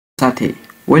साथै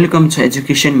वेलकम छ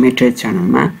education material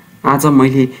च्यानलमा। आज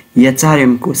मैले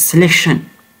एचआरएम को सिलेक्सन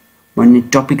भन्ने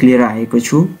टपिक लिएर आएको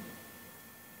छु।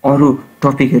 अरु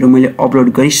टपिकहरु मैले अपलोड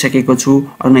गरिसकेको छु।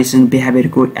 अर्गनाइजेसन बिहेभियर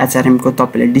को एचआरएम को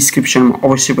तपाईले डिस्क्रिप्सनमा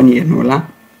अवश्य पनि हेर्नु होला।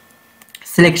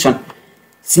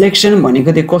 सिलेक्सन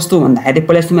भनेको चाहिँ कस्तो भन्दाखेरि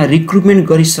पहिला सुरुमा रिक्रुटमेन्ट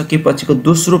गरिसकेपछिको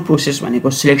दोस्रो प्रोसेस भनेको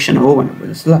सिलेक्सन हो भनेर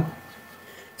बुझ्नुस् ल।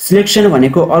 सिलेक्सन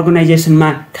भनेको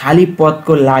अर्गनाइजेसनमा खाली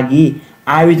पदको लागि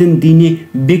आवेदन दिने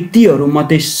व्यक्तिहरु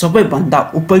मध्ये सबैभन्दा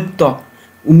उपयुक्त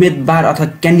उम्मेदवार अथवा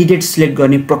क्यान्डिडेट सिलेक्ट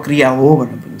गर्ने प्रक्रिया हो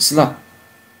भनेर बुझ्नुस् ल।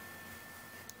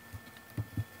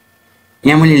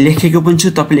 यहाँ मैले लेखेको पनि छु,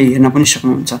 तपाईले हेर्न पनि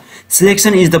सक्नुहुन्छ।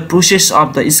 Selection is the process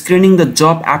of the screening the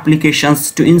job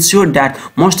applications to ensure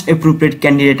that most appropriate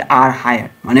candidate are higher.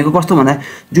 भनेको कस्तो भन्दा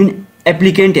जुन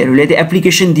एप्लिकेन्टहरुले त्यो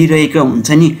एप्लिकेसन दिइरहेको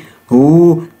हुन्छ नि हो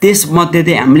त्यसमध्ये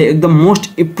चाहिँ हामीले एकदम मोस्ट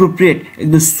एप्रोप्रिएट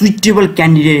एकदम सुइटेबल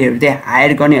क्यान्डिडेटहरु चाहिँ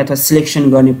हायर गर्ने अथवा सिलेक्सन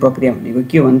गर्ने प्रक्रिया भनेको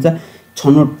के भन्छ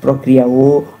छनौट प्रक्रिया हो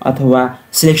अथवा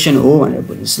सिलेक्सन हो भनेर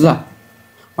बुझ्नुस् ल।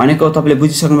 भनेको तपाईले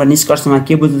बुझिसक्नुभयो। निष्कर्षमा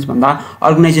के बुझ्नुस् भन्दा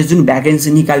अर्गनाइजेसन जुन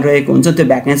भ्याकेन्सी निकालिरहेको हुन्छ त्यो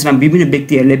भ्याकेन्सीमा विभिन्न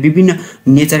व्यक्तिहरुले विभिन्न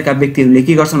नेचरका व्यक्तिहरुले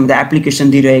के गर्छन् भन्दा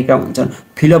एप्लिकेसन दिइरहेका हुन्छन्,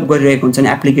 फिलअप गरिरहेका हुन्छन्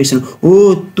एप्लिकेसन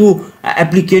हो। त्यो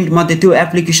एप्लिकेन्ट मध्ये त्यो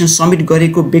एप्लिकेसन सबमिट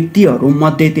गरेको व्यक्तिहरु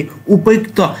मध्ये त्यो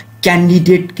उपयुक्त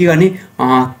क्यान्डिडेट के गर्ने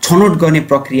छनौट गर्ने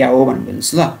प्रक्रिया हो भनेर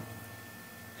बुझ्नुस् ल।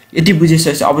 यदि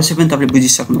बुझिसकेपछि अवश्य पनि तपाईले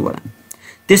बुझिसक्नु होला।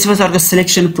 त्यसपछि अर्को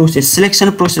सिलेक्सन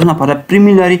प्रोसेसमा भएर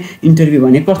प्रिलिमिनरी इन्टरभ्यु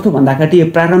भने कस्तो भन्दाखेरि यो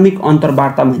प्रारम्भिक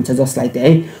अन्तर्वार्ता भन्छ जसलाई चाहिँ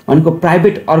है। भनेको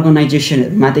प्राइभेट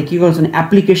अर्गनाइजेसनहरुमा चाहिँ के गर्छन्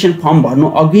एप्लिकेसन फर्म भर्नु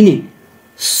अघि नै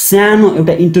सानो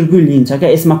एउटा इन्टरभ्यु लिन्छ क्या।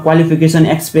 यसमा क्वालिफिकेसन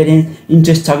एक्सपिरियन्स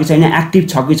इन्ट्रेस्ट छ कि छैन, एक्टिभ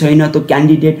छ कि छैन त्यो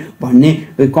क्यान्डिडेट भन्ने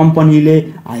कम्पनीले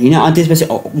हैन। अनि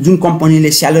त्यसपछि जुन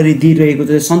कम्पनीले स्यालेरी दिइरहेको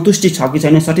छ सन्तुष्टि छ कि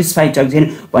छैन, सटिस्फाइड छ कि छैन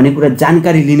भन्ने कुरा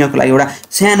जानकारी लिनको लागि एउटा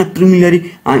सानो प्रिलिमिनरी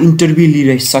इन्टरभ्यु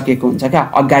लिइसकेको हुन्छ क्या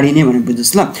अगाडि नै भनेर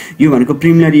बुझ्नुस् ल। यो भनेको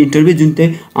प्रिलिमिनरी इन्टरभ्यु जुन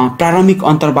चाहिँ प्रारम्भिक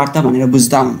अन्तर्वार्ता भनेर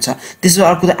बुझ्दा हुन्छ। त्यसपछि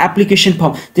अर्को त एप्लिकेसन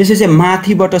फर्म। त्यसपछि चाहिँ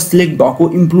माथिबाट सिलेक्ट भएको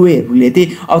इम्प्लोइहरुले चाहिँ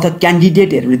अथवा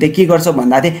क्यान्डिडेटहरुले चाहिँ के गर्छ भन्दा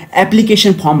चाहिँ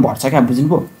एप्लिकेसन फर्म भर्छ क्या।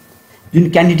 बुझ्नुभयो। जुन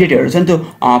क्यान्डिडेटहरु छन् त्यो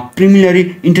प्रिलिमिनरी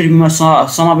इन्टरभ्युमा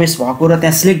समावेश भएको र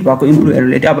त्यहाँ सिलेक्ट भएको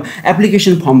इम्प्लोइहरुले अब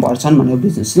एप्लिकेसन फर्म भर्छन् भनेर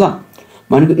बुझ्नुस् ल।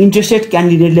 भनेको इन्ट्रेस्टेड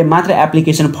क्यान्डिडेटले मात्र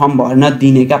एप्लिकेसन फर्म भर्न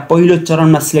दिने क्या। पहिलो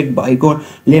चरणमा सिलेक्ट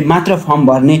भएकोले मात्र फर्म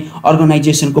भर्ने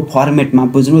अर्गनाइजेसनको फर्मेटमा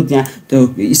बुझ्नु। त्यहाँ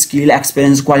त्यो स्किल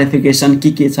एक्सपिरियन्स क्वालिफिकेसन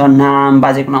के छ, नाम,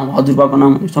 बाजेको नाम, हजुरबाको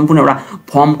नाम सम्पूर्ण एउटा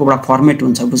फर्मको एउटा फर्मेट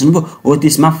हुन्छ बुझ्नुभयो। हो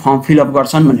त्यसमा फर्म फिलअप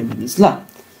गर्छन् भनेर बुझ्नुस् ल।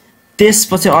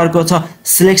 त्यसपछि अर्को छ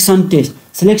सिलेक्सन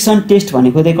टेस्ट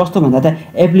भनेको चाहिँ कस्तो भन्दा त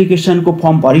एप्लिकेसनको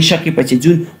फर्म भरिसकेपछि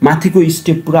जुन माथिको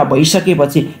स्टेप पुरा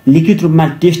भइसकेपछि लिखित रूपमा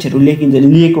टेस्टहरु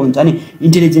लिएको हुन्छ नि।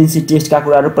 इन्टेलिजेन्सी टेस्टका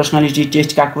कुराहरु, पर्सनालिटी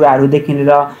टेस्टका कुराहरुदेखि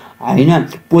लिएर हैन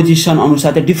पोजिसन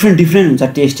अनुसार चाहिँ डिफ्रेन्ट हुन्छ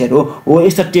टेस्टहरु हो।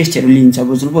 यस्ता टेस्टहरु लिन्छ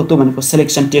बुझ्नुभयो। त्यो भनेको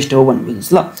सिलेक्सन टेस्ट हो भनेर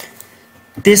बुझ्नुस् ल।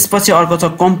 त्यसपछि अर्को छ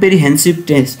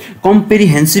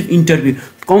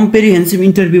कम्प्रिहेन्सिभ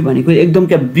इन्टरभ्यु भनेको एकदम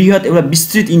क्या बृहत एउटा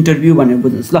विस्तृत इन्टरभ्यु भनेर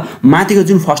बुझ्नुस् ल। माथिको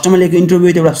जुन फर्स्टमा लेखेको इन्टरभ्यु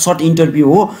एउटा सर्ट इन्टरभ्यु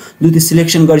हो जुन चाहिँ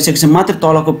सिलेक्सन गरिसकेपछि मात्र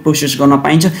तलको प्रोसेस गर्न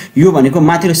पाइन्छ। यो भनेको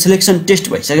माथिको सिलेक्सन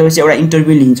टेस्ट भइसकेपछि एउटा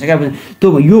इन्टरभ्यु लिन्छ क्या।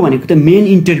 त्यो यो भनेको त मेन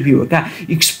इन्टरभ्यु हो क्या।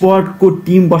 एक्सपर्टको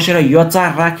टिम बसेर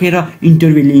यचार राखेर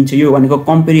इन्टरभ्यु लिन्छ। यो भनेको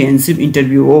कम्प्रिहेन्सिभ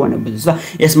इन्टरभ्यु हो भनेर बुझ्नुस् ल।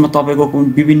 यसमा तपाईको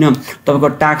विभिन्न तपाईको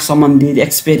टास्क सम्बन्धित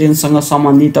एक्सपिरियन्ससँग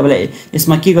सम्बन्धित तपाईलाई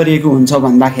यसमा के गरिएको हुन्छ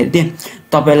भन्दाखेरि चाहिँ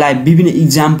तपाईलाई विभिन्न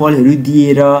इक्जाम्पलहरु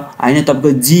दिएर हैन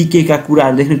तपाईको जीके का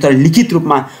कुराहरुदेखि तर लिखित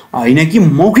रूपमा हैन कि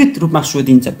मौखिक रूपमा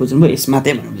सोधिन्छ बुझ्नुभयो। यसमा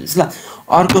चाहिँ भनेर बुझ्नुस् ल।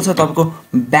 अर्को छ तपाईको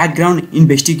ब्याकग्राउन्ड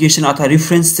इन्भेस्टिगेसन अथवा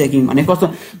रेफरेन्स चेकिङ भनेको कस्तो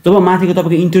जब माथिको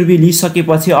तपाईको इन्टरभ्यु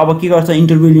लिइसकेपछि अब के गर्छ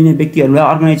इन्टरभ्यु लिने व्यक्तिहरुलाई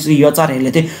अर्गनाइजेसन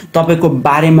एचआरहरुले चाहिँ तपाईको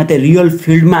बारेमा चाहिँ रियल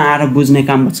फिल्डमा आएर बुझ्ने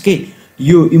काम गर्छ कि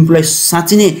यो इम्प्लोइ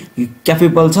साच्चै नै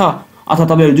क्यापेबल छ अथवा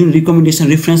तपाईहरु जुन रिकमेन्डेसन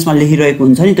रेफरेन्समा लेखिरहेको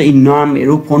हुन्छ नि त यी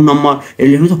नामहरु फोन नम्बरहरु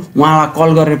लेख्नुहुन्छ उहाँलाई कल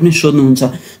गरेर पनि सोध्नुहुन्छ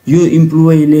यो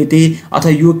इम्प्लोइले चाहिँ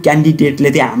अथवा यो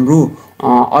क्यान्डिडेटले चाहिँ हाम्रो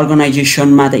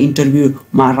अर्गनाइजेसनमा त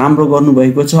इन्टरभ्युमा राम्रो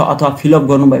गर्नुभएको छ अथवा फिलअप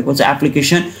गर्नुभएको छ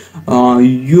एप्लिकेसन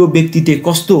यो व्यक्ति चाहिँ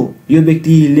कस्तो यो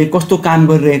व्यक्तिले कस्तो काम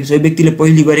गरिरहेको छ, यो व्यक्तिले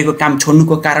पहिले गरेको काम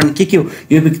छोड्नुको कारण के हो,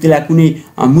 यो व्यक्तिलाई कुनै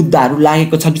मुद्दाहरु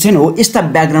लागेको छ कि छैन हो। यस्ता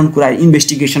ब्याकग्राउन्ड कुरा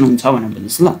इन्भेस्टिगेसन हुन्छ भनेर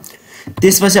बुझ्नुस् ल।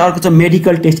 त्यसपछि अर्को छ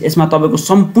मेडिकल टेस्ट। यसमा तपाईको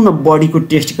सम्पूर्ण बडीको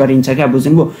टेस्ट गरिन्छ क्या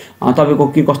बुझ्नुभयो। तपाईको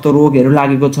के कस्तो रोगहरु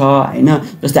लागेको छ हैन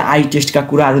जस्तै आई टेस्टका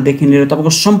कुराहरुदेखि लिएर तपाईको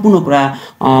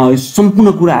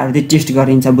सम्पूर्ण कुराहरु टेस्ट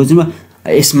गरिन्छ बुझ्नुभयो।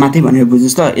 यसमाथि भनेर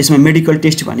बुझ्नुहोस् ल। यसमा मेडिकल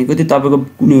टेस्ट भनेको चाहिँ तपाईँको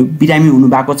कुनै बिरामी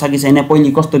हुनुभएको छ कि छैन,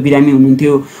 पहिले कस्तो बिरामी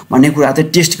हुनुहुन्थ्यो भन्ने कुरा चाहिँ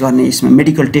टेस्ट गर्ने, यसमा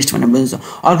मेडिकल टेस्ट भनेर बुझ्नुहोस्।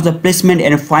 अर्को त प्लेसमेन्ट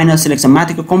एन्ड फाइनल सिलेक्सन,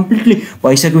 माथिको कम्प्लिटली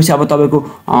भइसकेपछि अब तपाईँको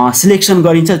सिलेक्सन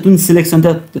गरिन्छ। जुन सिलेक्सन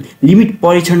त लिमिट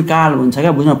परीक्षण काल हुन्छ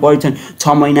क्या, बुझ्नु, परीक्षण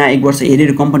 6 महिना 1 वर्ष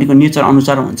हेरेर कम्पनीको नेचर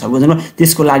अनुसार हुन्छ, बुझ्नु।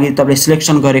 त्यसको लागि तपाईँले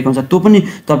सिलेक्सन गरेको हुन्छ, त्यो पनि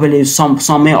तपाईँले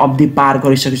समय अवधि पार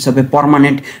गरिसकेपछि तपाईँ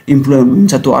पर्मानेन्ट इम्प्लोइ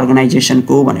हुनुहुन्छ त्यो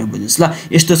अर्गनाइजेसनको भनेर बुझ्नुहोस् ल।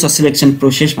 यस्तो छ सिलेक्सन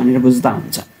प्रोसेस भनेर बुझ्दा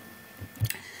हुन्छ।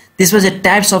 त्यसपछि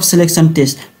types of selection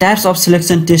test. Types of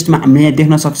selection टेस्टमा हामीले यहाँ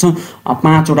देख्न सक्छौँ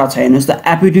 5वटा छ। हेर्नुहोस् त,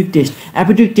 एप्टिट्युड टेस्ट।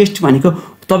 एप्टिट्युड टेस्ट भनेको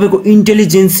तपाईँको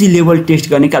इन्टेलिजेन्सी लेभल टेस्ट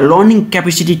गर्ने, क्या लर्निङ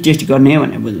क्यापेसिटी टेस्ट गर्ने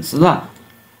भनेर बुझ्नुहोस् ल।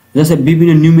 जस्तै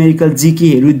विभिन्न न्युमेरिकल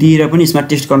जिकेहरू दिएर पनि यसमा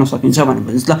टेस्ट गर्न सकिन्छ भनेर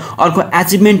बुझ्नुहोस् ल। अर्को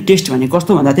एचिभमेन्ट टेस्ट भनेको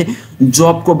कस्तो भन्दा चाहिँ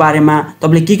जबको बारेमा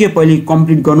तपाईँले के पहिले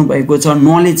कम्प्लिट गर्नुभएको छ,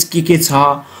 नलेज के छ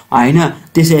होइन,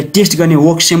 त्यसै टेस्ट गर्ने,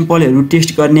 वर्क स्याम्पलहरू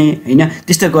टेस्ट गर्ने होइन,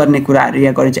 त्यस्तो गर्ने कुराहरू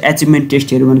यहाँ गरिन्छ। एचिभमेन्ट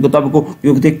टेस्टहरू भनेको तपाईँको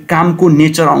यो चाहिँ कामको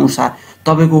नेचर अनुसार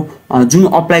तपाईँको जुन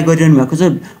अप्लाई गरिरहनु भएको छ,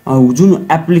 जुन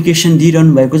एप्लिकेसन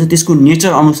दिइरहनु भएको छ, त्यसको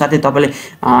नेचर अनुसार चाहिँ तपाईँले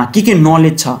के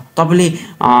नलेज छ तपाईँले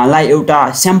लाई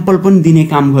एउटा स्याम्पल पनि दिने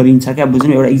काम गरिन्छ क्या,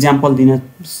 बुझ्नु, एउटा इक्जाम्पल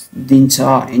दिन्छ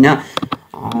होइन।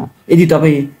 यदि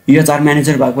तपाईँ एचआर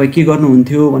म्यानेजर भएको भए के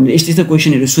गर्नुहुन्थ्यो भनेर यस्तो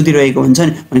क्वेसनहरू सोधिरहेको हुन्छ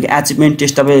नि, भनेको एचिभमेन्ट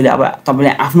टेस्ट तपाईँले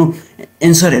आफ्नो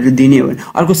एन्सरहरू दिने हो।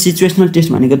 अर्को सिचुएसनल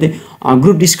टेस्ट भनेको चाहिँ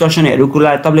ग्रुप डिस्कसनहरूको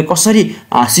लागि तपाईँले कसरी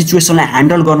सिचुएसनलाई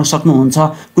ह्यान्डल गर्न सक्नुहुन्छ,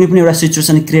 कुनै पनि एउटा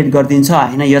सिचुएसन क्रिएट गरिदिन्छ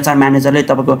होइन, एचआर म्यानेजरले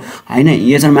तपाईँको होइन,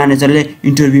 एचआर म्यानेजरले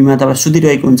इन्टरभ्यूमा तपाईँलाई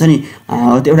सोधिरहेको हुन्छ नि,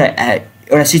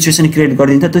 एउटा सिचुएसन क्रिएट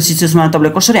गरिदिन्छ, त्यो सिचुएसनमा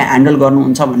तपाईँले कसरी ह्यान्डल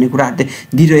गर्नुहुन्छ भन्ने कुराहरू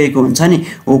चाहिँ दिइरहेको हुन्छ नि,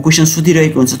 हो क्वेसन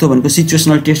सोधिरहेको हुन्छ, त्यो भनेको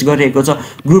सिचुएसनल टेस्ट गरिरहेको छ।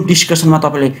 ग्रुप डिस्कसनमा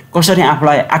तपाईँले कसरी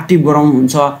आफूलाई एक्टिभ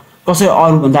गराउनुहुन्छ, कसरी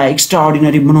अरूभन्दा एक्स्ट्रा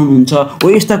अर्डिनरी बनाउनुहुन्छ, हो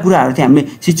यस्ता कुराहरू चाहिँ हामीले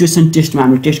सिचुएसन टेस्टमा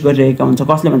हामीले टेस्ट गरिरहेका हुन्छ।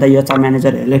 कसले भन्दा एचआर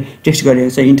म्यानेजरहरूले टेस्ट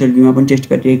गरिरहेको छ, इन्टरभ्यूमा पनि टेस्ट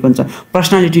गरिरहेको हुन्छ।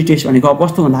 पर्सनालिटी टेस्ट भनेको अब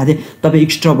कस्तो भन्दा चाहिँ तपाईँ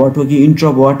एक्स्ट्रोभर्ट हो कि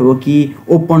इन्ट्रोभर्ट हो कि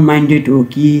ओपन माइन्डेड हो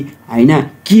कि होइन,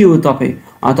 के हो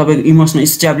तपाईँको इमोसनल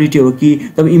स्टेबिलिटी हो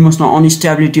कि तपाईँ इमोसनल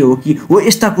अनस्टेबिलिटी हो कि, हो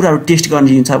यस्ता कुराहरू टेस्ट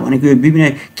गरिन्छ भनेको यो विभिन्न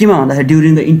केमा भन्दाखेरि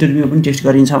ड्युरिङ द इन्टरभ्यूमा पनि टेस्ट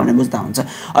गरिन्छ भनेर बुझ्दा हुन्छ।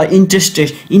 Interest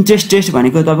test. इन्ट्रेस्ट टेस्ट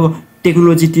भनेको तपाईँको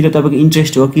टेक्नोलोजीतिर तपाईँको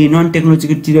इन्ट्रेस्ट हो कि, नन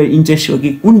टेक्नोलोजीतिर इन्ट्रेस्ट हो कि,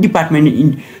 कुन डिपार्टमेन्ट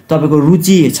तपाईँको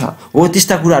रुचि छ, हो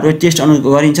त्यस्ता कुराहरू टेस्ट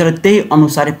गरिन्छ र त्यही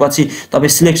अनुसार पछि तपाईँ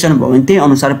सिलेक्सन भयो भने त्यही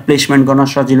अनुसार प्लेसमेन्ट गर्न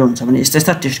सजिलो हुन्छ भने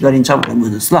यस्ता टेस्ट गरिन्छ भनेर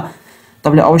बुझ्नुहोस् ल।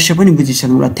 तपाईँले अवश्य पनि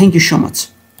बुझिसक्नु होला। Thank you so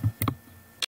much.